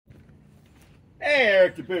Hey,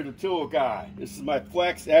 Eric the Bearded Tool Guy. This is my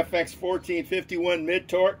Flex FX1451MID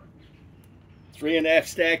torque, 3.5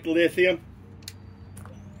 stacked lithium.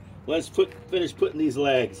 Let's finish putting these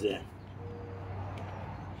legs in.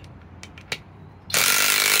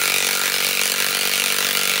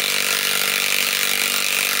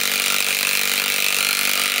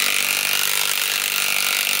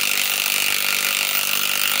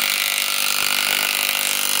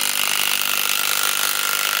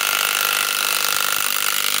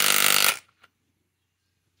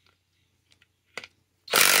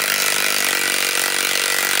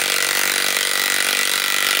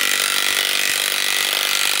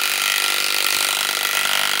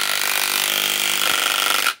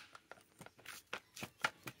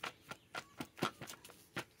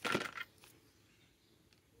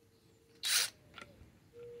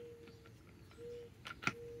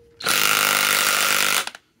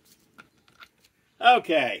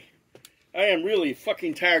 Okay, I am really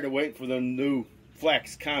fucking tired of waiting for the new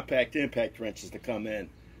Flex compact impact wrenches to come in.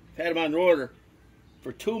 I've had them on order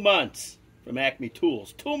for 2 months from ACME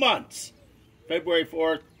Tools. 2 months. February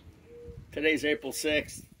 4th. Today's April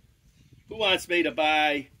 6th. Who wants me to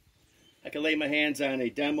buy? I can lay my hands on a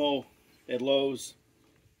demo at Lowe's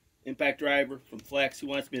impact driver from Flex. Who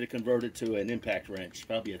wants me to convert it to an impact wrench?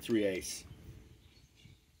 Probably a 3/8.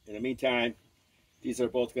 In the meantime, these are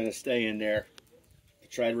both going to stay in there.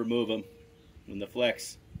 Try to remove them when the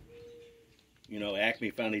Flex,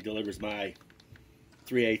 ACME finally delivers my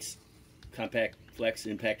 3/8 compact Flex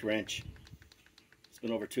impact wrench. It's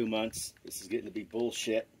been over 2 months. This is getting to be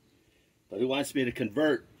bullshit. But who wants me to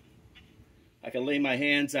convert? I can lay my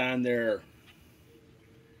hands on their,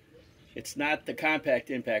 it's not the compact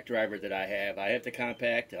impact driver that I have. I have the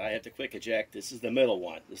compact, I have the quick eject. This is the middle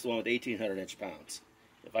one. This is the one with 1,800 inch-pounds.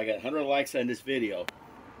 If I got 100 likes on this video,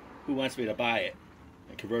 who wants me to buy it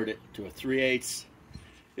and convert it to a 3/8?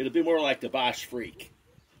 It'll be more like the Bosch Freak.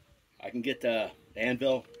 I can get the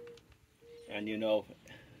anvil on,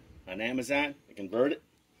 on Amazon and convert it.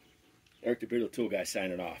 Eric the Bearded Tool Guy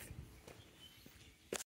signing off.